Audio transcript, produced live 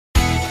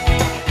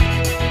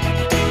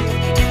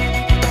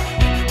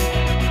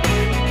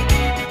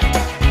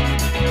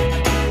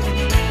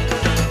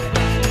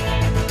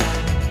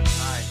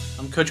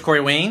Coach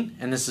Corey Wayne,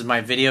 and this is my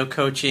video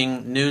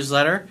coaching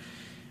newsletter.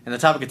 And the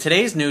topic of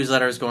today's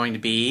newsletter is going to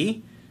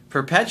be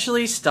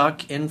Perpetually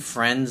Stuck in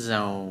Friend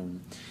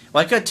Zone.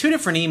 Well, I've got two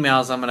different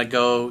emails I'm going to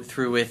go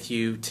through with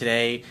you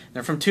today.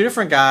 They're from two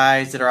different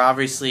guys that are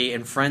obviously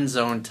in friend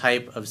zone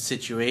type of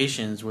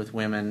situations with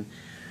women.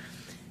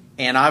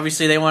 And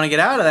obviously they want to get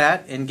out of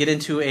that and get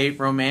into a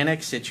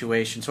romantic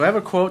situation. So I have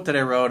a quote that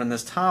I wrote on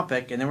this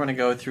topic, and then we're going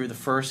to go through the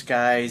first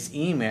guy's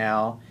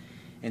email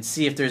and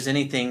see if there's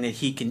anything that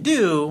he can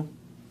do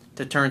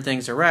to turn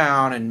things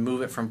around and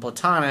move it from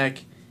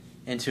platonic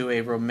into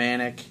a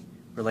romantic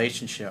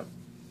relationship.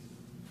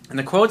 And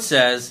the quote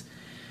says,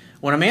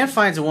 "When a man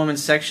finds a woman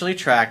sexually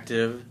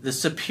attractive, the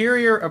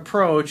superior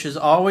approach is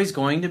always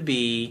going to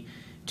be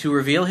to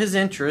reveal his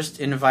interest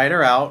and invite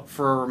her out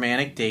for a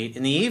romantic date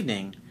in the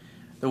evening.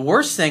 The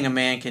worst thing a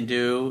man can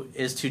do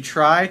is to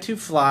try to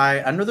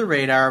fly under the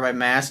radar by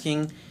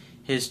masking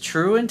his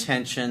true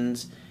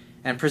intentions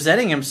and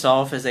presenting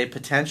himself as a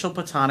potential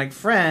platonic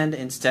friend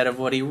instead of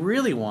what he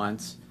really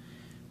wants,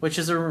 which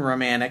is a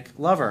romantic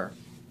lover.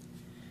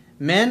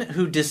 Men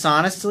who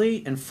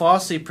dishonestly and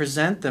falsely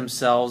present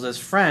themselves as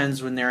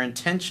friends when their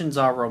intentions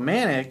are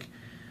romantic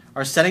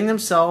are setting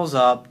themselves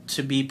up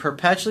to be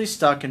perpetually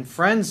stuck in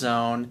friend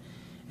zone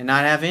and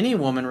not have any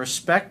woman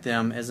respect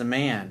them as a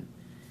man.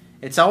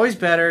 It's always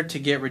better to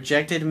get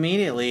rejected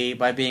immediately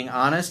by being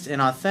honest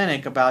and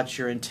authentic about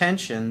your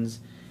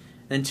intentions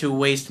than to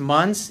waste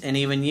months and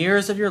even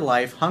years of your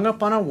life hung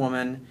up on a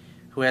woman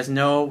who has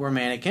no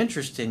romantic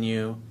interest in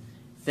you,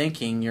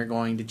 thinking you're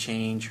going to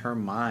change her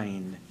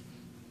mind."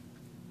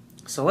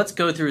 So let's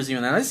go through his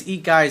email. Now, this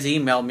guy's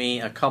emailed me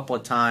a couple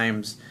of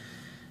times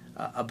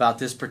about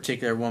this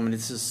particular woman.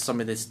 This is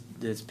somebody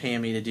that's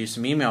paying me to do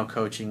some email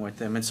coaching with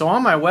them. And so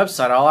on my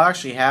website, I'll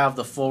actually have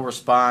the full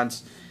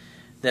response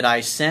that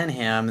I sent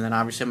him, and then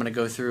obviously I'm going to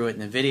go through it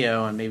in the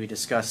video and maybe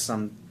discuss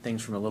some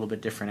things from a little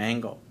bit different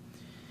angle.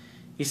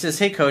 He says,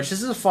 "Hey coach,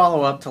 this is a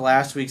follow-up to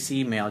last week's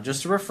email.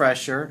 Just a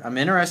refresher, I'm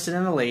interested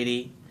in a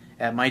lady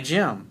at my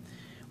gym.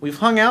 We've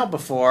hung out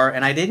before,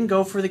 and I didn't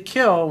go for the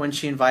kill when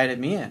she invited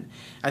me in."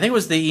 I think it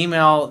was the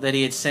email that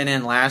he had sent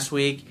in last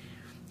week.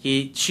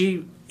 He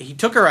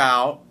took her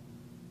out,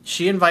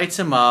 she invites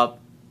him up,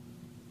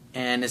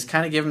 and is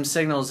kind of giving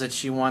signals that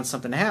she wants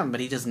something to happen, but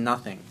he does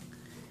nothing.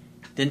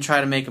 Didn't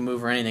try to make a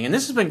move or anything. And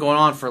this has been going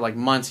on for like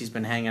months. He's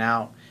been hanging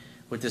out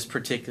with this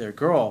particular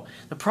girl.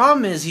 The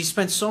problem is he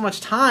spent so much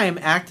time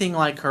acting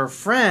like her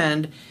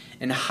friend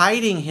and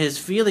hiding his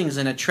feelings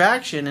and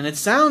attraction, and it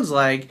sounds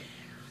like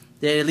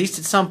that at least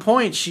at some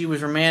point she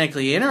was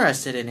romantically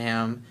interested in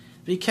him,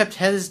 but he kept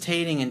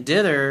hesitating and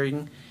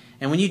dithering.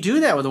 And when you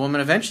do that with a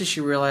woman, eventually she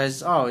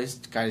realized, oh, this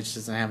guy just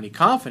doesn't have any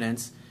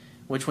confidence,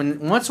 which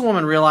once a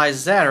woman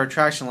realizes that, her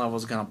attraction level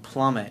is going to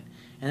plummet,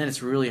 and then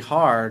it's really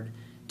hard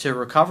to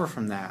recover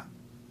from that.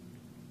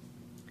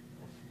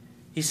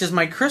 He says,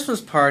 "My Christmas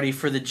party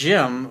for the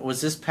gym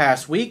was this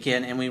past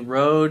weekend, and we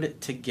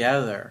rode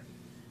together."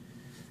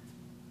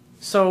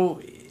 So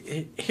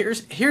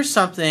here's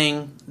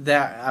something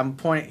that I want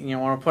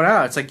to point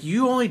out. It's like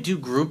you only do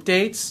group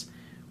dates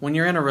when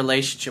you're in a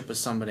relationship with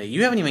somebody.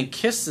 You haven't even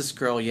kissed this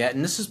girl yet,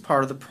 and this is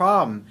part of the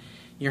problem.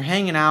 You're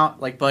hanging out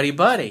like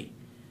buddy-buddy,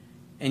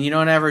 and you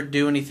don't ever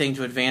do anything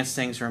to advance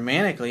things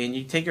romantically, and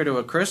you take her to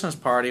a Christmas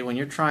party when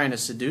you're trying to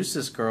seduce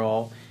this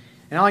girl,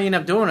 and all you end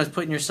up doing is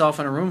putting yourself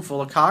in a room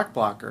full of cock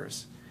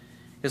blockers.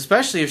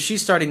 Especially if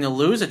she's starting to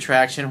lose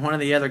attraction, one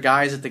of the other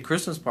guys at the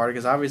Christmas party,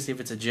 because obviously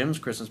if it's a gym's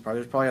Christmas party,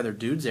 there's probably other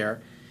dudes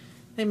there,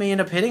 they may end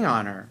up hitting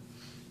on her.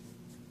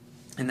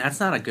 And that's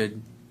not a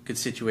good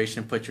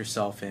situation to put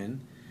yourself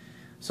in.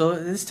 So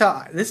this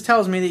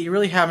tells me that you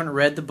really haven't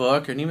read the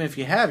book, and even if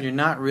you have, you're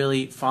not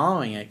really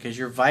following it because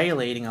you're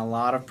violating a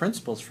lot of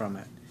principles from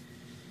it.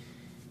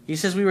 He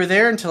says, "We were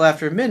there until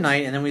after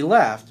midnight, and then we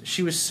left.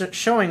 She was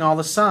showing all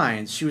the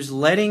signs. She was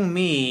letting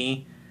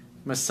me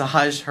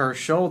massage her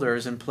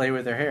shoulders and play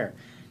with her hair."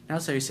 Now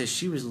so he says,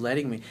 she was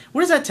letting me.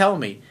 What does that tell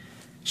me?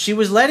 She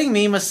was letting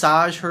me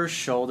massage her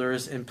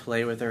shoulders and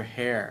play with her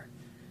hair.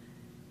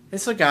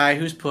 It's a guy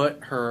who's put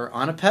her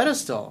on a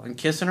pedestal and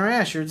kissing her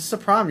ass. This is the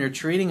problem. You're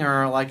treating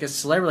her like a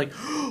celebrity.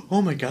 Like,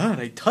 oh my God,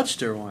 I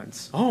touched her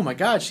once. Oh my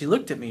God, she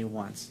looked at me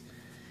once.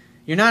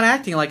 You're not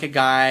acting like a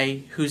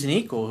guy who's an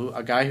equal,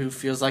 a guy who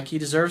feels like he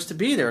deserves to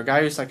be there, a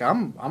guy who's like,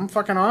 I'm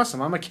fucking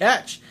awesome. I'm a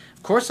catch.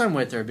 Of course I'm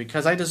with her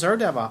because I deserve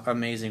to have an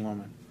amazing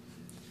woman.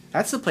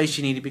 That's the place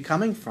you need to be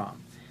coming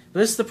from. But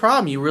this is the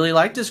problem. You really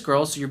like this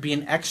girl, so you're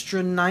being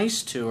extra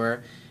nice to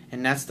her,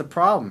 and that's the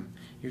problem.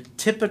 You're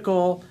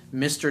typical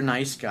Mr.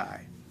 Nice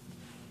Guy.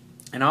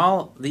 And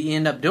all that you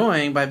end up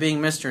doing by being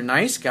Mr.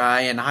 Nice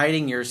Guy and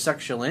hiding your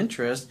sexual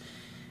interest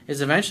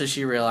is eventually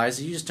she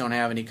realizes you just don't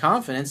have any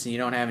confidence and you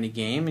don't have any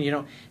game. And you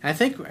don't. And I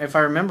think, if I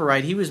remember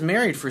right, he was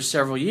married for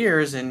several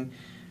years and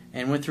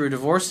went through a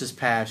divorce this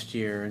past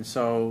year. And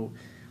so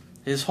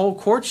his whole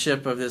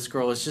courtship of this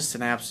girl is just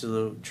an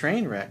absolute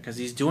train wreck because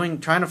he's trying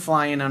to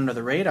fly in under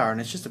the radar,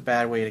 and it's just a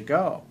bad way to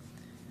go.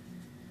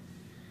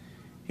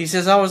 He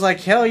says, "I was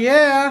like, hell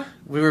yeah.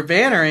 We were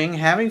bantering,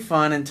 having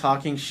fun, and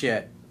talking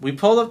shit. We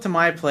pulled up to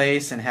my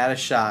place and had a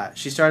shot.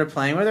 She started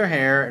playing with her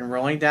hair and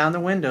rolling down the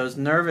windows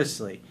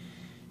nervously.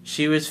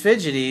 She was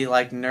fidgety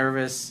like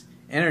nervous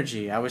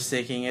energy. I was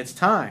thinking, it's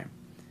time.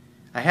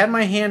 I had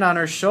my hand on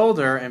her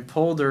shoulder and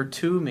pulled her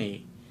to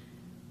me.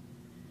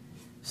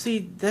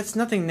 See, that's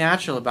nothing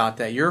natural about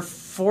that. You're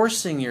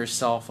forcing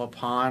yourself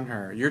upon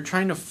her. You're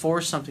trying to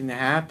force something to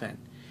happen.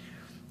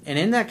 And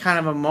in that kind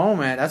of a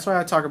moment, that's why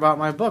I talk about in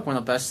my book, one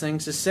of the best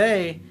things to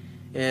say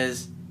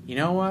is, you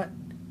know what?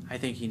 I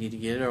think you need to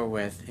get it over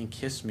with and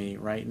kiss me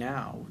right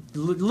now.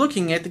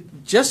 Looking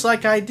at just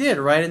like I did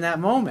right in that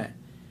moment.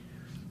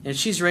 And if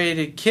she's ready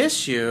to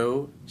kiss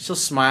you, she'll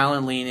smile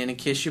and lean in and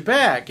kiss you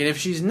back. And if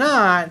she's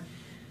not,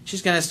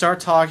 she's going to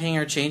start talking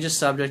or change the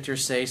subject or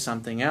say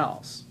something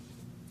else.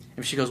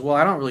 If she goes, well,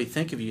 I don't really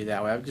think of you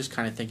that way. I just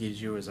kind of think of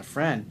you as a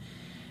friend.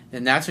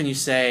 Then that's when you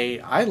say,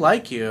 I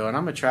like you and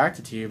I'm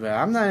attracted to you, but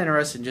I'm not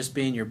interested in just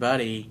being your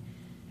buddy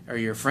or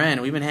your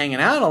friend. We've been hanging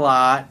out a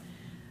lot,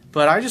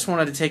 but I just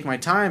wanted to take my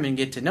time and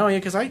get to know you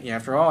because,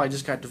 after all, I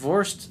just got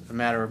divorced a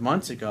matter of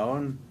months ago,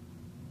 and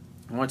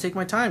I want to take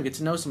my time, get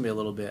to know somebody a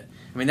little bit.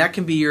 I mean, that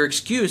can be your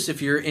excuse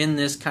if you're in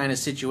this kind of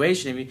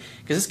situation,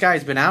 because this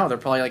guy's been out with her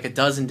probably like a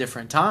dozen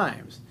different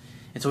times.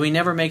 And so he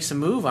never makes a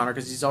move on her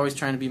because he's always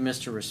trying to be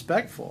Mr.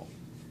 Respectful.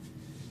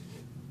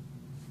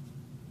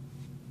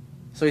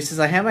 So he says,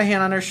 I had my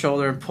hand on her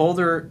shoulder and pulled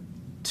her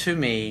to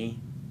me,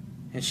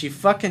 and she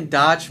fucking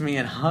dodged me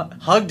and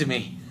hugged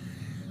me.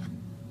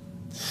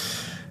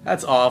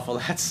 That's awful.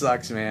 That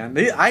sucks, man.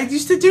 I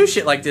used to do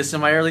shit like this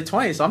in my early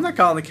 20s, so I'm not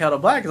calling the kettle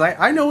black because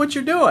I know what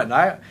you're doing.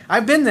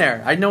 I've been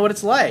there. I know what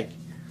it's like.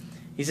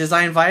 He says,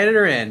 I invited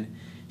her in.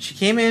 She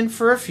came in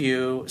for a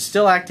few,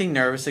 still acting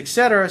nervous,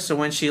 etc. So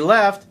when she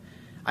left,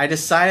 I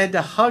decided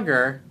to hug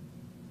her.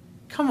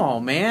 Come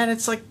on, man.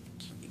 It's like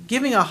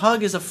giving a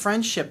hug is a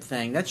friendship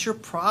thing. That's your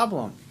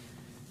problem.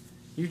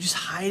 You're just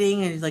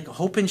hiding and like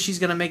hoping she's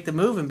going to make the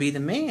move and be the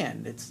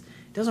man. It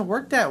doesn't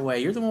work that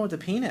way. You're the one with the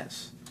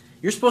penis.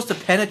 You're supposed to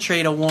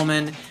penetrate a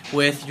woman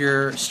with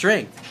your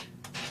strength.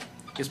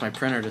 I guess my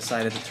printer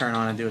decided to turn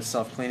on and do a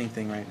self-cleaning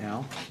thing right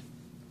now.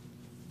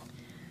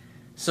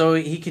 So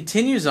he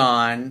continues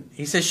on.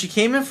 He says, she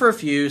came in for a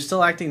few,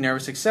 still acting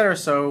nervous, etc.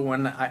 So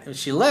when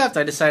she left,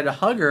 I decided to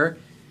hug her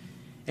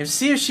and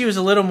see if she was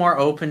a little more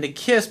open to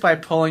kiss by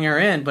pulling her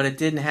in, but it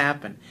didn't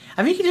happen.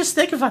 I mean, you can just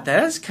think about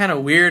that. That's kind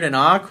of weird and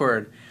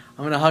awkward. I'm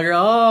going to hug her.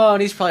 Oh,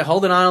 and he's probably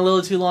holding on a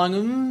little too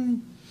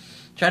long.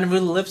 Trying to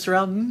move the lips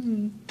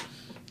around.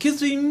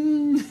 Kiss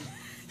me.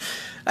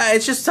 It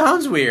just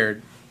sounds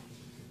weird.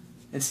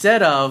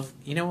 Instead of,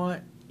 you know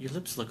what? Your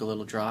lips look a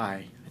little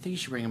dry. I think you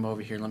should bring them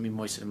over here and let me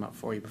moisten them up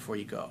for you before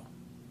you go.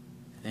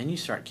 And then you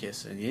start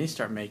kissing. And then you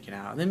start making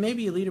out. And then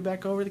maybe you lead her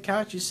back over the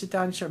couch. You sit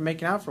down and start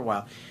making out for a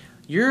while.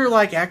 You're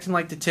like acting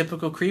like the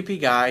typical creepy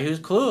guy who's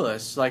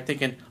clueless. Like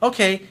thinking,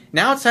 okay,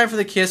 now it's time for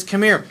the kiss.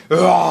 Come here.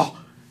 Ugh.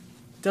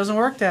 It doesn't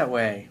work that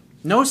way.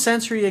 No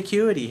sensory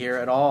acuity here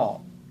at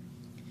all.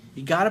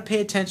 You got to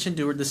pay attention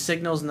to the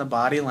signals in the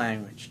body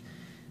language.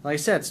 Like I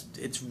said,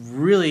 it's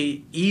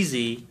really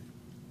easy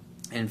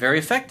and very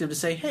effective to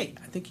say, hey,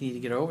 I think you need to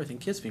get over with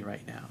and kiss me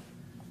right now.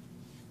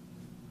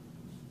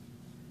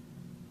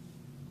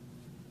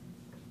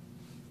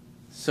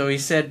 So he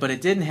said, but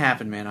it didn't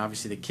happen, man,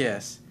 obviously the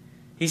kiss.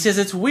 He says,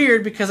 it's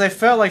weird because I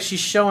felt like she's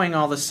showing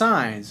all the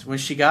signs. When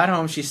she got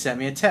home, she sent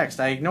me a text.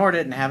 I ignored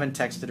it and haven't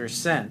texted her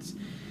since.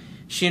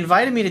 She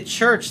invited me to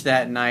church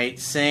that night,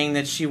 saying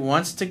that she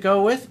wants to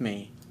go with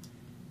me.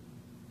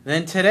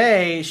 Then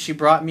today, she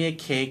brought me a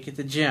cake at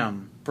the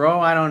gym. Bro,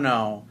 I don't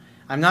know.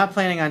 I'm not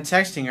planning on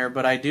texting her,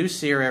 but I do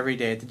see her every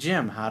day at the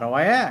gym. How do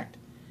I act?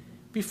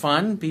 Be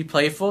fun, be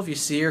playful. If you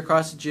see her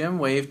across the gym,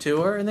 wave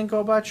to her, and then go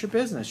about your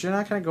business. You're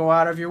not going to go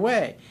out of your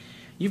way.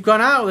 You've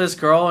gone out with this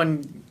girl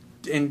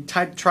and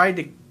tried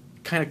to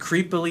kind of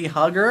creepily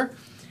hug her.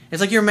 It's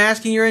like you're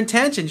masking your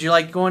intentions. You're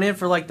like going in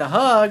for like the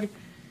hug,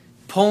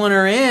 pulling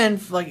her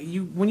in. Like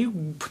when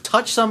you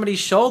touch somebody's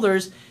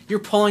shoulders, you're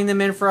pulling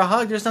them in for a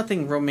hug. There's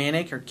nothing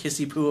romantic or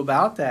kissy-poo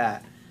about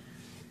that.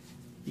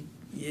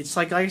 It's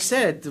like I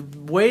said, the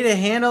way to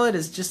handle it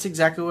is just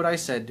exactly what I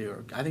said to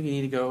her. I think you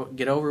need to go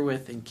get over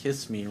with and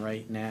kiss me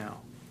right now.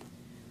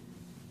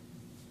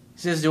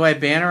 He says, do I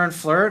banter and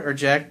flirt or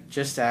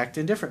just act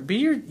indifferent?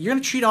 You're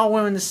going to treat all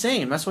women the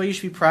same. That's why you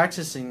should be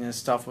practicing this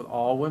stuff with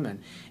all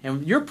women.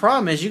 And your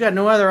problem is you got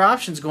no other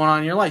options going on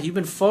in your life. You've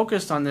been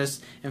focused on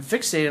this and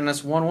fixated on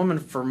this one woman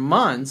for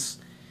months,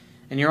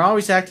 and you're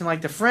always acting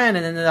like the friend,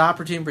 and then the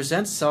opportunity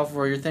presents itself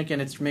where you're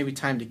thinking it's maybe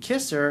time to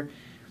kiss her,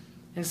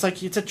 and it's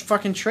like it's a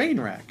fucking train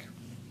wreck.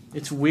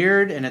 It's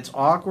weird, and it's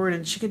awkward,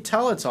 and she can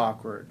tell it's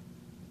awkward.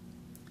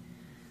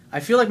 I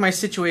feel like my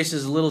situation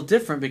is a little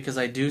different because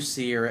I do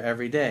see her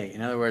every day.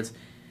 In other words,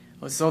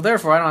 so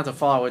therefore I don't have to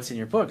follow what's in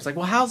your book. It's like,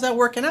 well, how's that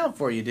working out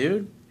for you,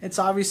 dude? It's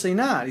obviously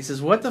not. He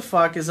says, what the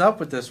fuck is up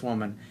with this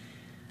woman?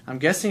 I'm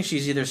guessing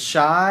she's either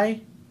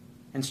shy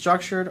and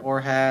structured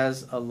or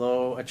has a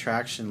low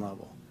attraction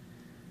level.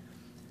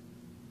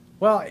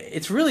 Well,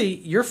 it's really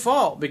your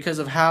fault because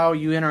of how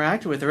you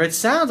interacted with her. It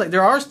sounds like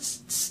there are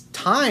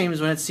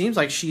times when it seems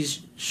like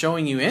she's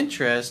showing you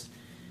interest,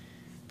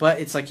 But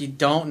it's like you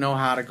don't know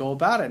how to go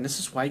about it. And this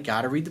is why you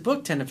got to read the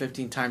book 10 to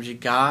 15 times. You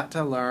got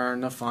to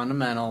learn the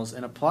fundamentals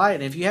and apply it.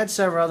 And if you had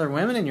several other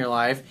women in your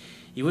life,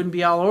 you wouldn't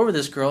be all over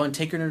this girl and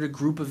take her to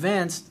group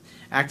events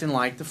acting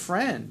like the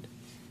friend.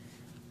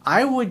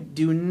 I would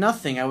do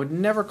nothing. I would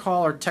never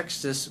call or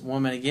text this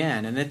woman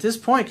again. And at this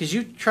point, because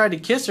you tried to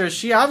kiss her,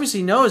 she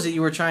obviously knows that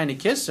you were trying to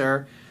kiss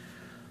her.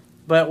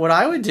 But what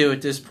I would do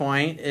at this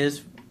point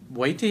is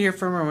wait to hear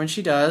from her when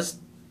she does.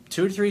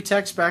 2 to 3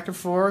 texts back and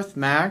forth,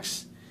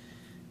 max.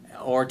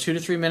 Or 2 to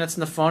 3 minutes on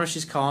the phone if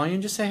she's calling you,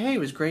 and just say, hey, it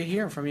was great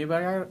hearing from you,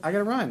 but I got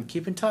to run.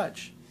 Keep in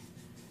touch.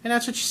 And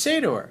that's what you say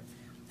to her.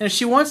 And if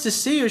she wants to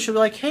see you, she'll be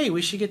like, hey,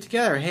 we should get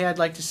together. Hey, I'd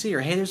like to see her.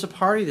 Hey, there's a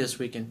party this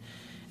weekend.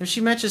 If she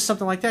mentions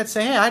something like that,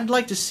 say, hey, I'd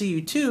like to see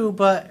you too,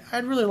 but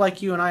I'd really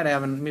like you and I to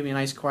have maybe a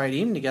nice quiet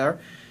evening together.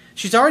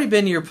 She's already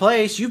been to your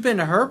place. You've been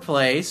to her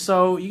place.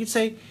 So you could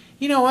say,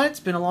 you know what? It's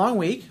been a long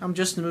week. I'm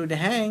just in the mood to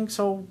hang.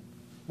 So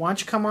why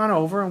don't you come on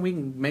over and we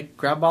can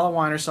grab a bottle of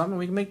wine or something and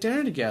we can make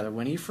dinner together.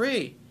 When are you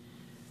free?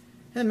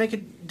 And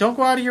don't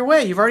go out of your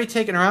way. You've already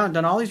taken her out and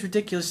done all these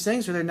ridiculous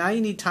things with her. Now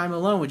you need time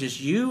alone with just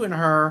you and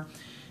her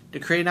to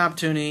create an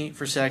opportunity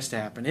for sex to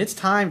happen. It's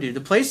time, dude. The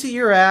place that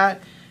you're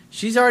at,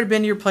 she's already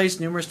been to your place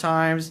numerous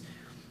times.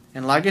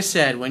 And like I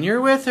said, when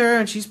you're with her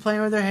and she's playing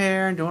with her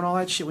hair and doing all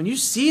that shit, when you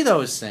see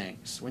those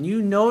things, when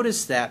you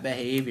notice that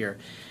behavior,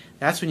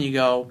 that's when you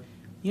go,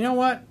 you know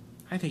what?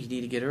 I think you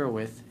need to get her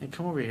with and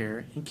come over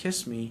here and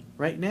kiss me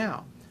right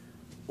now.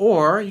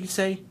 Or you can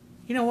say,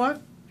 you know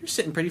what? You're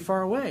sitting pretty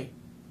far away.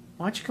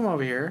 Why don't you come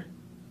over here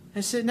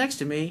and sit next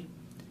to me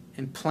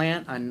and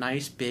plant a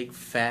nice big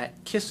fat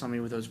kiss on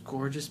me with those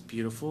gorgeous,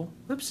 beautiful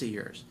lips of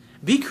yours.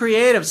 Be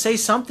creative. Say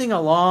something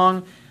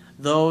along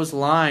those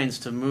lines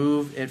to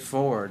move it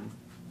forward.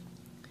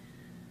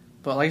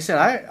 But like I said,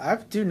 I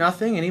do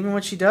nothing, and even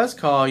when she does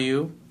call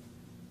you,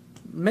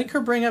 make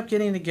her bring up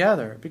getting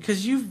together,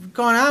 because you've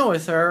gone out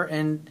with her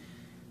and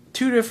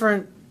 2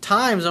 different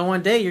times on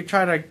one day you're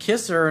trying to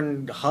kiss her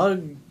and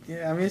hug.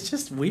 I mean, it's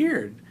just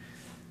weird.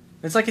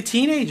 It's like a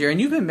teenager, and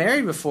you've been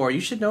married before. You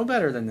should know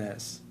better than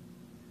this.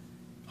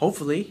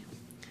 Hopefully.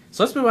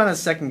 So let's move on to the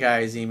second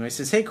guy's email. He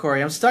says, hey,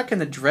 Corey, I'm stuck in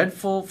the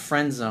dreadful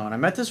friend zone. I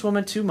met this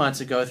woman 2 months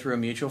ago through a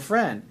mutual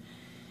friend.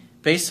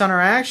 Based on her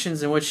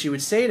actions and what she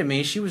would say to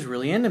me, she was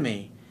really into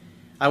me.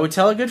 I would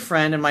tell a good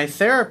friend and my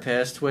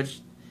therapist what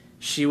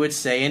she would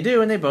say and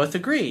do, and they both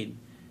agreed.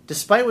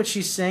 Despite what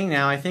she's saying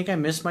now, I think I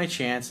missed my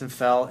chance and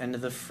fell into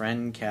the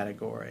friend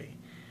category.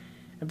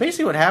 And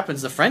basically what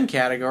happens, the friend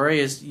category,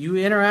 is you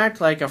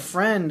interact like a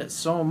friend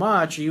so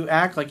much, or you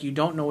act like you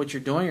don't know what you're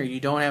doing, or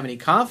you don't have any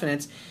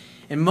confidence.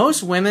 And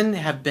most women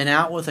have been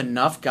out with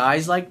enough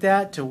guys like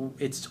that to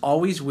it's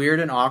always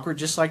weird and awkward,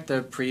 just like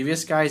the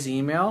previous guy's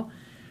email.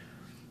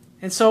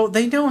 And so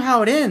they know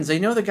how it ends. They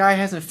know the guy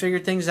hasn't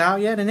figured things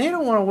out yet, and they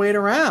don't want to wait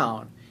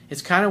around.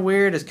 It's kind of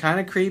weird. It's kind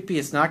of creepy.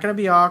 It's not going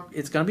to be awkward.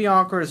 It's going to be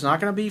awkward. It's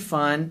not going to be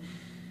fun.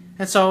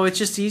 And so it's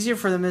just easier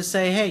for them to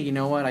say, hey, you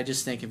know what? I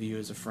just think of you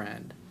as a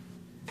friend.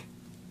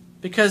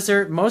 Because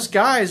most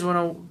guys,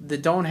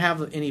 that don't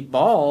have any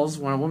balls,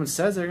 when a woman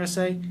says, they're going to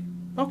say,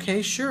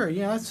 okay, sure,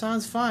 yeah, that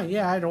sounds fine.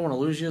 Yeah, I don't want to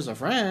lose you as a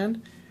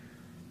friend.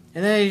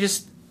 And then they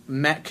just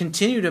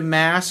continue to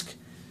mask.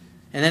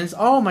 And then it's,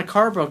 oh, my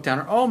car broke down.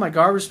 Or, oh, my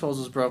garbage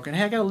disposal's broken.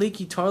 Hey, I got a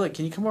leaky toilet.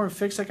 Can you come over and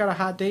fix it? I got a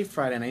hot date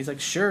Friday night. He's like,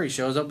 sure. He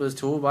shows up with his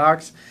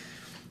toolbox,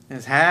 and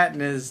his hat,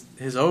 and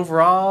his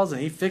overalls,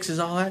 and he fixes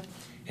all that.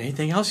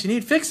 Anything else you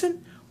need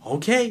fixing?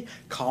 Okay,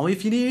 call me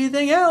if you need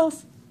anything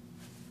else.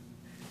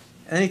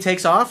 And then he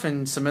takes off,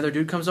 and some other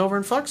dude comes over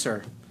and fucks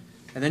her.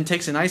 And then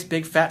takes a nice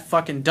big fat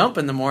fucking dump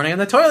in the morning on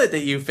the toilet that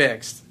you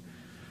fixed.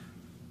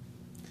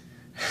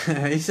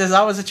 He says,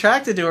 I was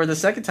attracted to her the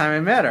second time I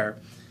met her.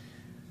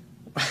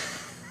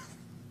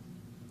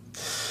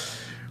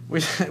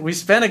 We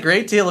spent a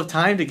great deal of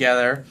time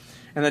together,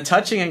 and the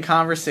touching and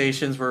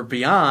conversations were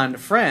beyond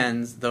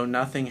friends, though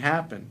nothing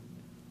happened.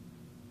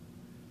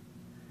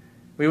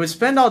 We would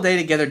spend all day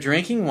together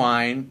drinking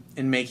wine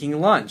and making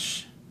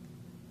lunch.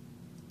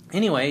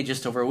 Anyway,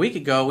 just over a week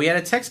ago, we had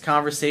a text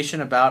conversation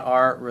about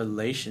our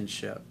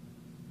relationship.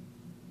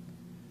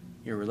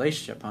 Your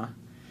relationship, huh?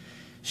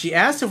 She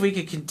asked if we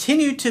could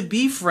continue to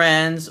be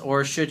friends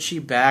or should she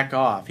back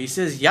off. He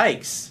says,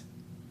 yikes.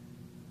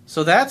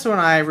 So that's when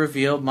I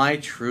revealed my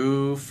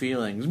true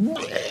feelings.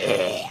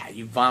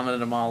 You vomited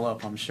them all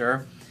up, I'm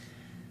sure.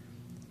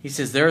 He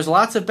says, there's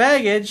lots of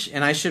baggage,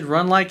 and I should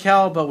run like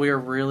hell, but we are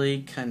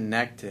really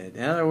connected.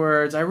 In other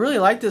words, I really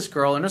like this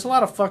girl, and there's a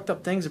lot of fucked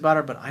up things about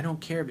her, but I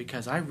don't care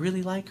because I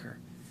really like her.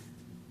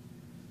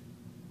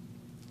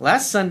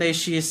 Last Sunday,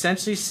 she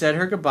essentially said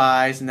her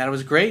goodbyes, and that it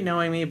was great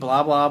knowing me,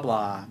 blah, blah,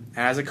 blah.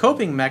 As a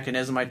coping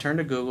mechanism, I turned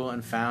to Google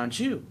and found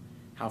you.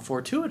 How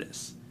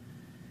fortuitous.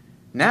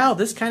 Now,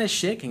 this kind of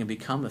shit can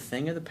become a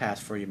thing of the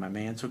past for you, my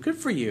man, so good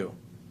for you.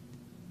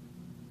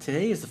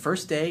 Today is the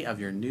first day of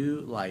your new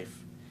life.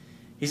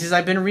 He says,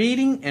 I've been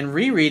reading and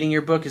rereading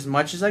your book as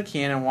much as I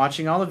can and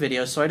watching all the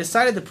videos, so I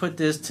decided to put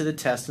this to the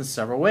test in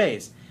several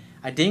ways.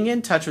 I didn't get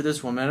in touch with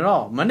this woman at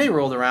all. Monday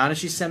rolled around and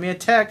she sent me a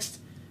text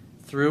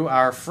through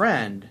our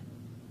friend.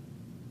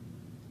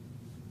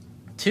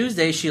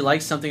 Tuesday, she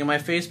likes something on my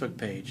Facebook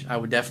page. I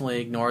would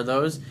definitely ignore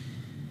those.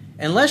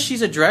 Unless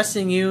she's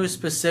addressing you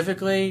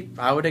specifically,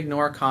 I would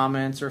ignore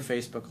comments or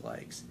Facebook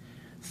likes.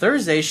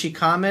 Thursday, she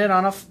commented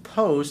on a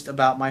post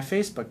about my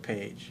Facebook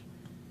page.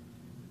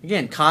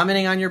 Again,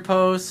 commenting on your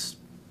posts,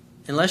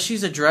 unless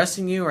she's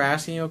addressing you or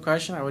asking you a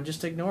question, I would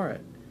just ignore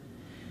it.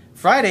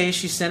 Friday,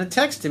 she sent a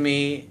text to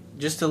me,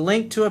 just a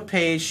link to a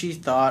page she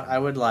thought I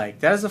would like.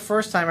 That is the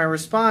first time I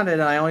responded,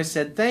 and I only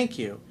said thank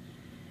you.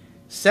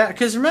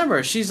 Because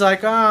remember, she's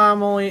like,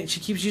 she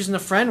keeps using the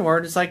friend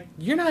word. It's like,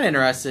 you're not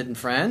interested in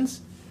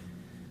friends.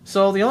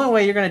 So the only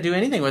way you're going to do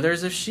anything with her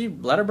is if she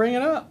let her bring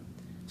it up.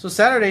 So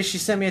Saturday, she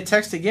sent me a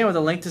text again with a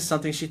link to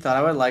something she thought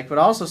I would like, but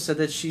also said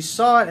that she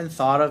saw it and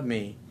thought of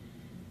me.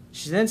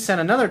 She then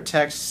sent another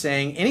text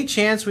saying, any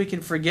chance we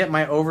can forget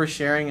my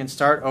oversharing and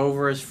start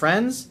over as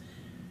friends?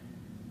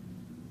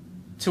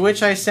 To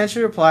which I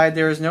essentially replied,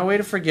 there is no way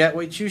to forget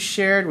what you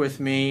shared with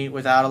me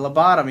without a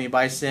lobotomy,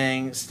 by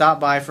saying, stop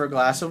by for a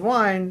glass of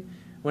wine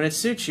when it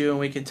suits you and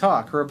we can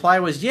talk. Her reply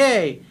was,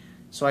 yay!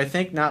 So I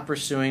think not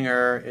pursuing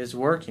her is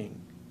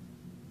working.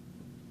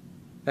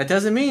 That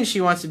doesn't mean she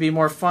wants to be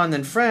more fun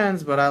than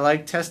friends, but I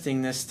like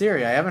testing this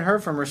theory. I haven't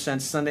heard from her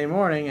since Sunday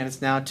morning, and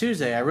it's now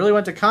Tuesday. I really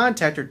want to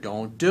contact her.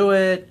 Don't do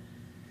it.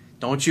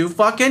 Don't you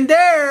fucking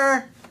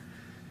dare!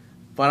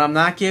 But I'm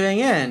not giving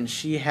in.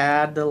 She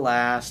had the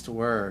last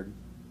word.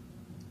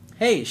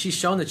 Hey, she's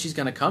shown that she's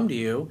going to come to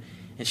you,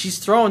 and she's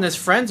throwing this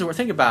friends over.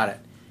 Think about it.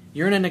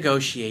 You're in a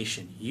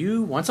negotiation.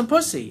 You want some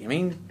pussy. I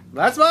mean,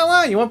 that's my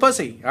line. You want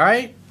pussy, all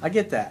right? I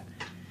get that.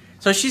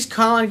 So she's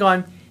calling,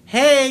 going,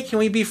 hey, can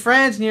we be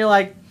friends? And you're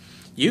like,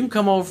 you can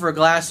come over for a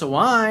glass of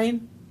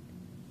wine.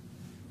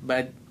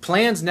 But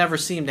plans never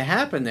seem to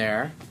happen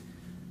there.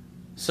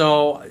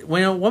 So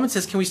when a woman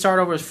says, can we start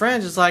over as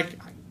friends? It's like,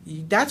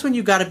 that's when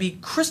you got to be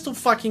crystal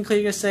fucking clear.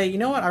 You got to say, you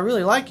know what, I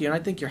really like you and I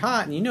think you're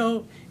hot. And you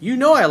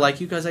know I like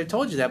you because I've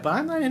told you that. But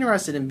I'm not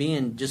interested in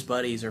being just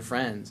buddies or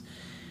friends.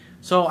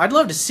 So I'd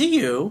love to see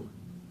you.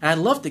 And I'd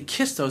love to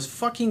kiss those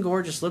fucking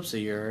gorgeous lips of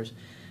yours.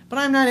 But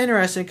I'm not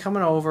interested in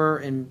coming over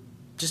and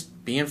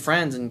just being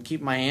friends and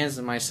keep my hands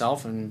to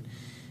myself and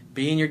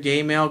being your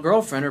gay male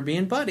girlfriend or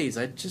being buddies.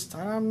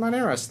 I'm not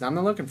interested. I'm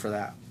not looking for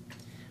that.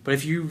 But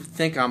if you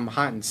think I'm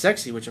hot and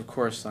sexy, which of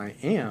course I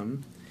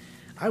am,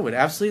 I would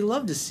absolutely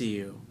love to see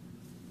you.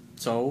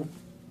 So,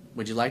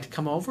 would you like to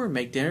come over and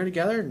make dinner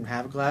together and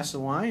have a glass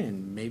of wine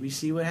and maybe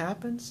see what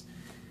happens?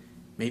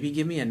 Maybe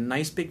give me a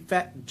nice big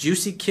fat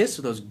juicy kiss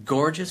with those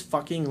gorgeous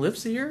fucking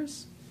lips of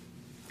yours?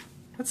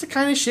 That's the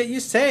kind of shit you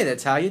say.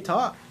 That's how you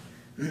talk.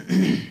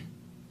 He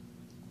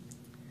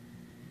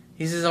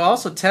says, I've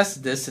also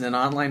tested this in an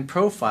online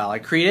profile. I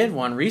created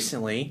one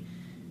recently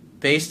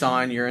based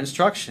on your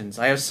instructions.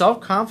 I have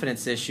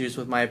self-confidence issues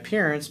with my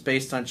appearance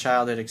based on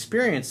childhood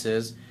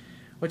experiences,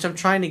 which I'm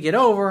trying to get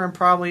over and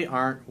probably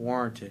aren't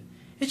warranted.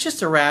 It's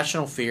just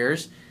irrational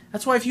fears.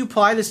 That's why if you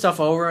apply this stuff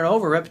over and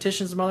over,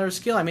 repetition is the mother of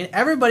skill. I mean,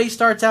 everybody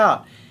starts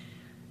out.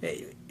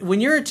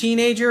 When you're a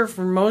teenager,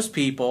 for most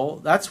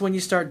people, that's when you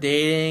start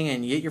dating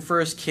and you get your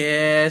first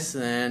kiss.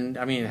 And,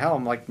 I mean, hell,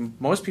 like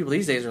most people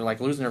these days are like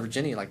losing their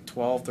virginity like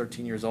 12,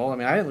 13 years old. I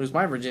mean, I didn't lose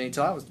my virginity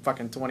until I was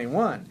fucking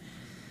 21.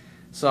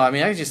 So, I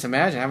mean, I can just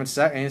imagine having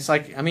sex. And it's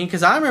like, I mean,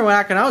 because I remember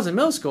back when I was in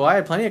middle school, I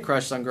had plenty of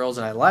crushes on girls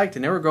that I liked.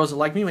 And there were girls that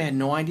liked me, but I had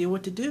no idea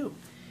what to do.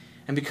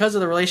 And because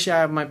of the relationship I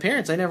had with my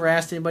parents, I never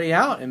asked anybody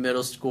out in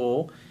middle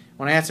school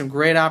when I had some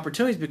great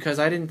opportunities because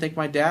I didn't think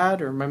my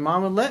dad or my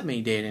mom would let me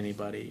date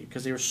anybody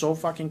because they were so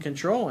fucking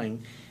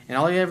controlling. And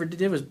all they ever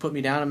did was put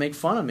me down and make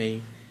fun of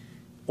me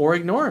or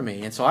ignore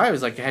me. And so I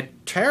was like, I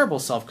had terrible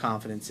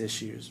self-confidence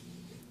issues.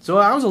 So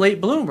I was a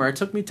late bloomer. It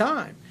took me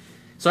time.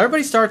 So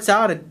everybody starts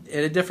out at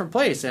a different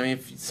place. I mean,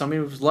 if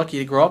somebody was lucky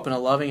to grow up in a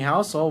loving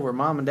household where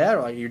mom and dad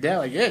are like, your dad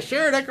like, yeah,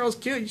 sure, that girl's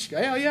cute. You should,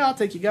 hell yeah, I'll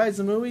take you guys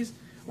to the movies.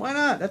 Why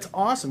not? That's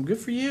awesome. Good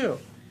for you.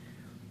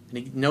 And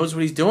he knows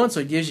what he's doing, so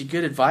he gives you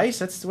good advice.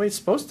 That's the way it's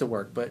supposed to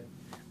work. But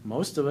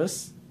most of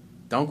us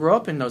don't grow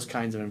up in those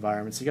kinds of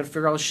environments. You got to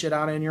figure all this shit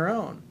out on your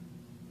own.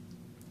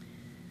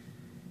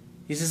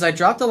 He says, I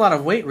dropped a lot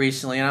of weight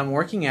recently, and I'm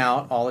working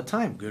out all the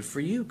time. Good for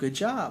you. Good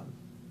job.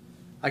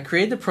 I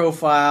created the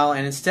profile,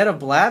 and instead of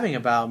blabbing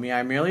about me,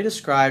 I merely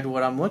described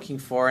what I'm looking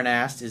for and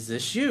asked, is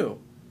this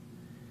you?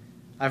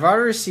 I've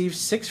already received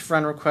 6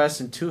 friend requests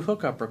and 2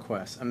 hookup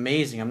requests.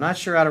 Amazing. I'm not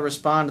sure how to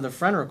respond to the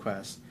friend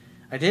requests.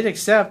 I did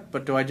accept,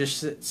 but do I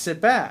just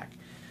sit back?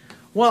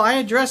 Well, I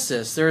addressed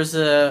this. There's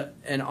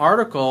an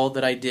article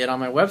that I did on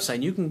my website,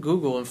 and you can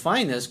Google and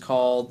find this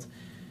called,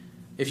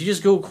 if you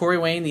just Google Corey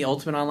Wayne, the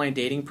Ultimate Online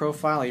Dating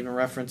Profile, I even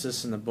reference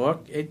this in the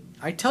book,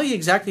 I tell you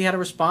exactly how to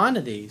respond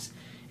to these.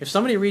 If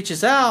somebody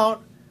reaches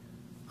out,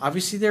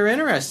 obviously they're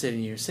interested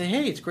in you. Say,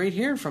 hey, it's great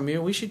hearing from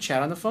you. We should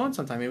chat on the phone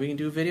sometime. Maybe we can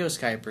do a video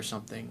Skype or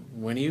something.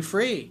 When are you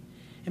free?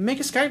 And make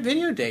a Skype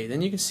video date.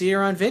 Then you can see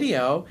her on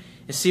video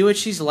and see what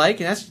she's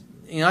like, and that's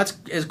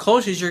as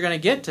close as you're going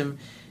to get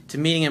to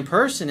meeting in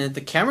person. And if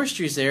the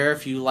chemistry's there,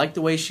 if you like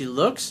the way she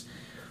looks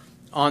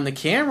on the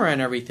camera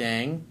and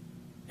everything,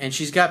 And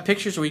she's got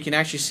pictures where you can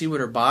actually see what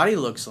her body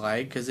looks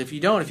like. Because if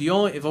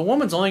a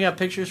woman's only got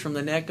pictures from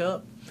the neck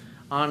up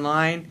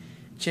online,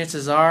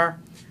 chances are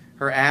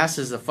her ass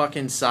is the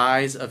fucking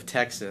size of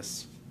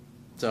Texas.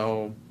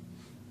 So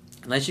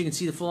unless you can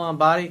see the full-on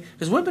body,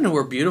 because women who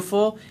are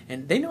beautiful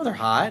and they know they're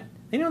hot,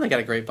 they know they got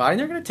a great body, and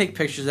they're going to take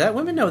pictures of that.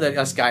 Women know that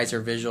us guys are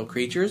visual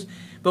creatures,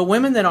 but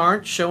women that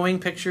aren't showing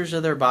pictures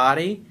of their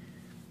body,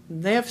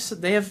 they have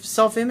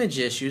self-image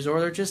issues, or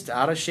they're just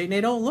out of shape and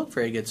they don't look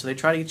very good. So they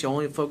try to get you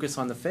only to focus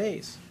on the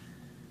face.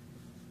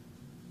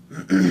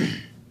 I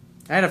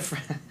had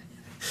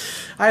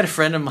a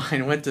friend of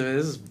mine went to,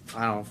 this is,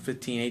 I don't know,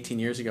 15, 18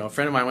 years ago. A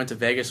friend of mine went to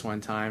Vegas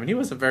one time, and he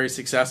wasn't very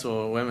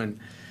successful with women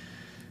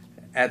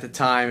at the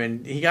time,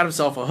 and he got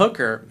himself a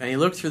hooker, and he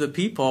looked through the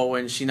peephole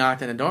when she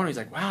knocked on the door, and he's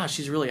like, wow,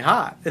 she's really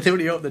hot. And then when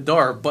he opened the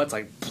door, her butt's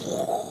like,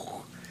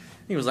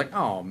 he was like,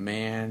 oh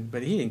man,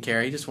 but he didn't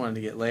care. He just wanted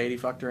to get laid. He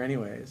fucked her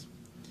anyways.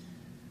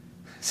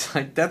 It's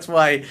like, that's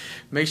why,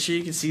 make sure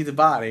you can see the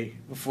body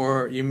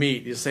before you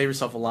meet. You'll save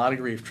yourself a lot of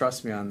grief.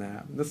 Trust me on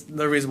that. That's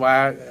the reason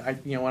why I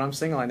when I'm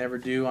single, I never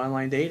do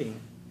online dating.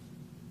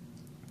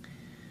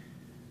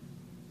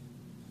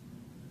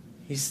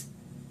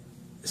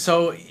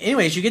 So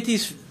anyways, you get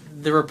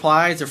the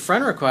replies or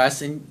friend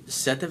requests and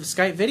set the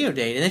Skype video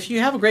date. And if you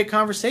have a great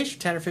conversation,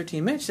 10 or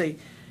 15 minutes, say,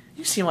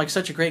 you seem like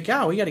such a great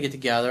gal. We got to get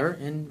together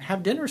and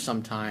have dinner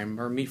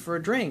sometime, or meet for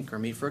a drink, or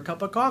meet for a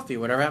cup of coffee,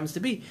 whatever happens to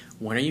be.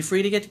 When are you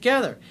free to get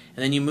together?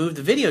 And then you move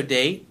the video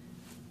date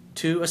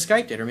to a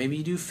Skype date, or maybe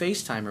you do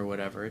FaceTime or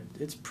whatever.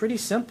 It's pretty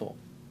simple.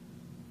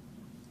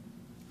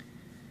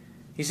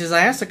 He says,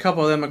 I asked a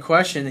couple of them a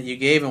question that you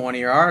gave in one of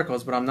your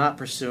articles, but I'm not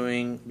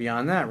pursuing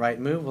beyond that, right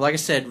move? Well, like I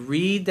said,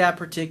 read that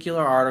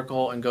particular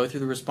article and go through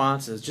the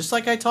responses, just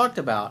like I talked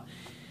about.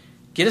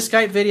 Get a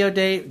Skype video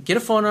date, get a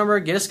phone number,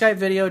 get a Skype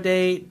video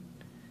date,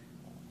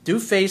 do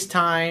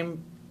FaceTime.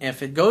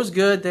 If it goes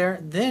good there,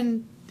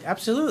 then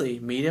absolutely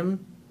meet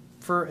him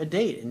for a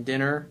date and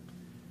dinner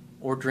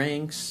or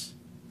drinks.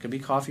 Could be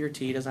coffee or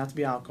tea, doesn't have to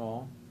be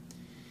alcohol.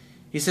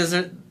 He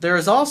says there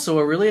is also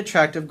a really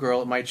attractive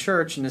girl at my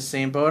church in the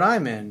same boat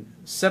I'm in.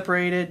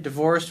 Separated,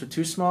 divorced with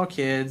 2 small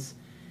kids,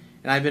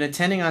 and I've been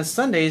attending on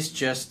Sundays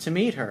just to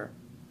meet her.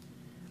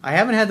 I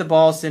haven't had the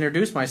balls to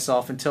introduce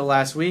myself until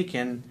last week,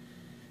 and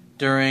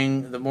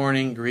during the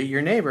morning greet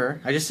your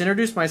neighbor, I just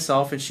introduced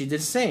myself and she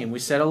did the same. We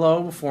said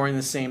hello before in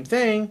the same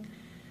thing,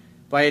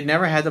 but I had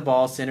never had the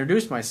balls to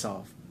introduce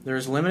myself. There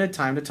is limited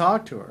time to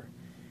talk to her.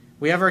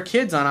 We have our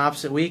kids on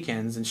opposite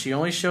weekends, and she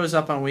only shows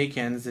up on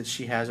weekends that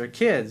she has her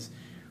kids,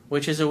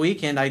 which is a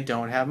weekend I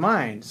don't have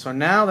mine. So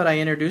now that I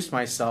introduced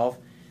myself,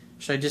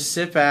 should I just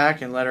sit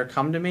back and let her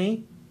come to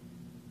me?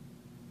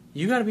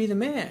 You got to be the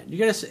man. You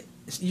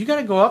got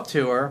to go up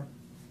to her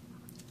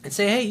and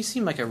say, hey, you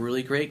seem like a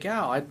really great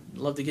gal. I'd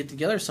love to get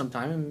together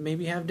sometime and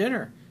maybe have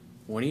dinner.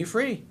 When are you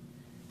free?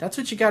 That's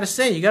what you got to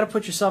say. You got to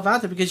put yourself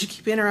out there, because you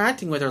keep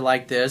interacting with her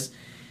like this,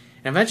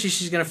 and eventually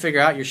she's going to figure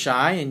out you're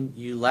shy and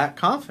you lack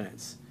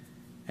confidence.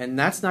 And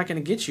that's not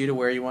going to get you to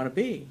where you want to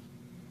be.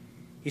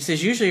 He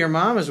says usually your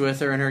mom is with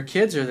her and her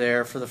kids are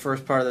there for the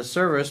first part of the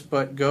service,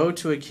 but go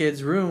to a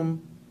kid's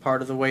room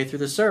part of the way through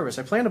the service.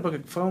 I plan to book a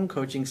phone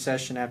coaching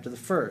session after the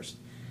first.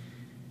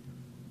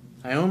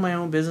 I own my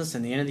own business,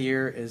 and the end of the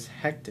year is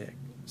hectic.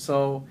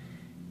 So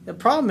the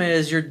problem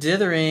is you're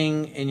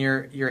dithering and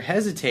you're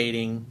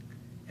hesitating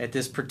at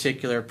this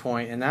particular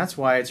point, and that's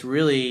why it's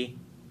really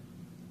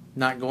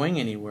not going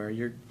anywhere.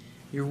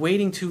 You're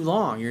waiting too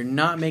long. You're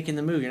not making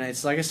the move.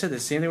 It's like I said, the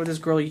same thing with this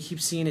girl you keep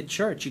seeing at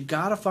church. You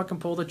gotta fucking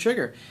pull the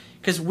trigger,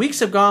 because weeks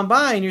have gone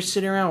by and you're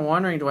sitting around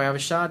wondering, do I have a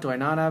shot? Do I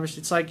not have a shot?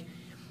 It's like,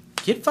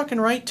 get fucking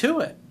right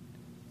to it.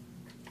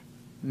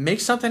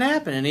 Make something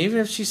happen. And even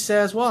if she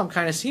says, well, I'm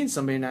kind of seeing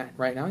somebody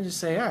right now, just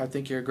say, yeah, I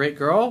think you're a great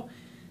girl.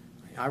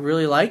 I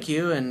really like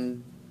you.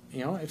 And,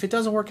 if it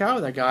doesn't work out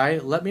with that guy,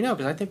 let me know,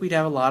 because I think we'd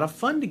have a lot of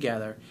fun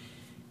together.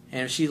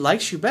 And if she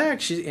likes you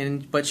back,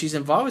 but she's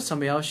involved with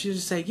somebody else, she'll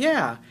just say,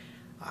 yeah,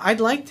 I'd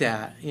like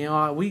that.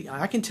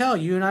 I can tell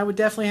you and I would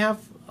definitely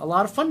have a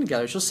lot of fun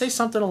together. She'll say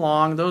something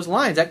along those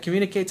lines that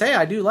communicates, hey,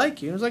 I do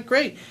like you. And it's like,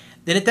 great.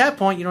 Then at that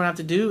point, you don't have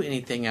to do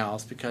anything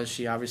else, because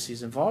she obviously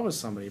is involved with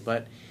somebody.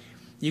 But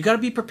you got to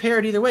be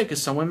prepared either way,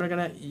 because some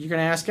women you're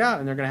gonna ask out,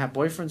 and they're gonna have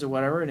boyfriends or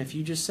whatever. And if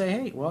you just say,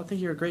 hey, well, I think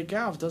you're a great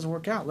gal. If it doesn't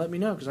work out, let me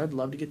know, because I'd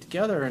love to get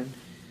together and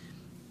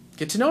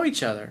get to know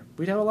each other.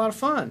 We'd have a lot of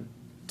fun.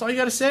 That's all you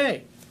got to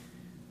say.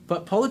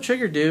 But pull the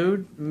trigger,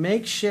 dude.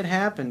 Make shit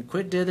happen.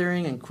 Quit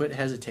dithering and quit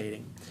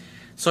hesitating.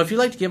 So if you'd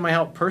like to get my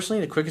help personally,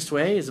 the quickest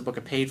way is to book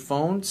a paid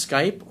phone,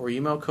 Skype, or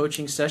email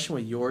coaching session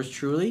with yours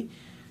truly.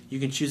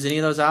 You can choose any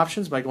of those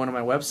options by going to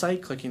my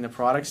website, clicking the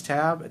products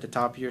tab at the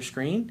top of your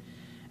screen,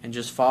 and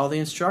just follow the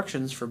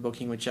instructions for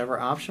booking whichever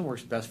option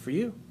works best for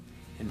you.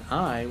 And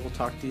I will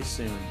talk to you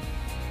soon.